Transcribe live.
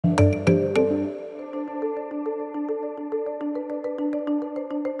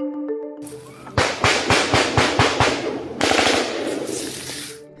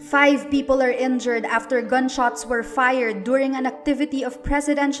5 people are injured after gunshots were fired during an activity of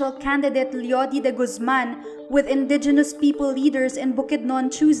presidential candidate Leody de Guzman with indigenous people leaders in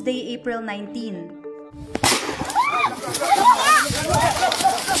Bukidnon Tuesday, April 19.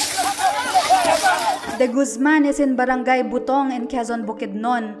 De Guzman is in Barangay Butong in Quezon,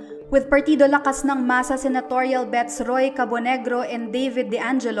 Bukidnon, with Partido Lakas ng Masa senatorial bets Roy Cabonegro and David De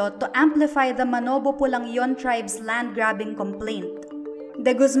Angelo to amplify the Manobo-Pulangyon tribe's land-grabbing complaint.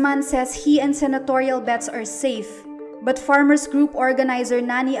 De Guzman says he and senatorial bets are safe, but farmers group organizer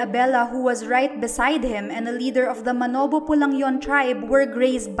Nani Abela, who was right beside him and a leader of the Manobo-Pulangyon tribe, were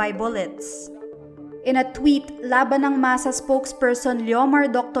grazed by bullets. In a tweet, Laban ng Masa spokesperson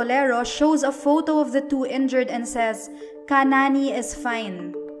Leomar Doctolero shows a photo of the two injured and says, "Kanani is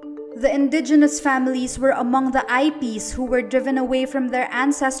fine." The indigenous families were among the IPs who were driven away from their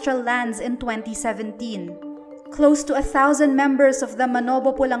ancestral lands in 2017. Close to 1,000 members of the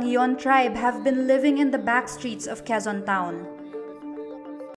Manobo-Pulangyon tribe have been living in the backstreets of Quezon Town.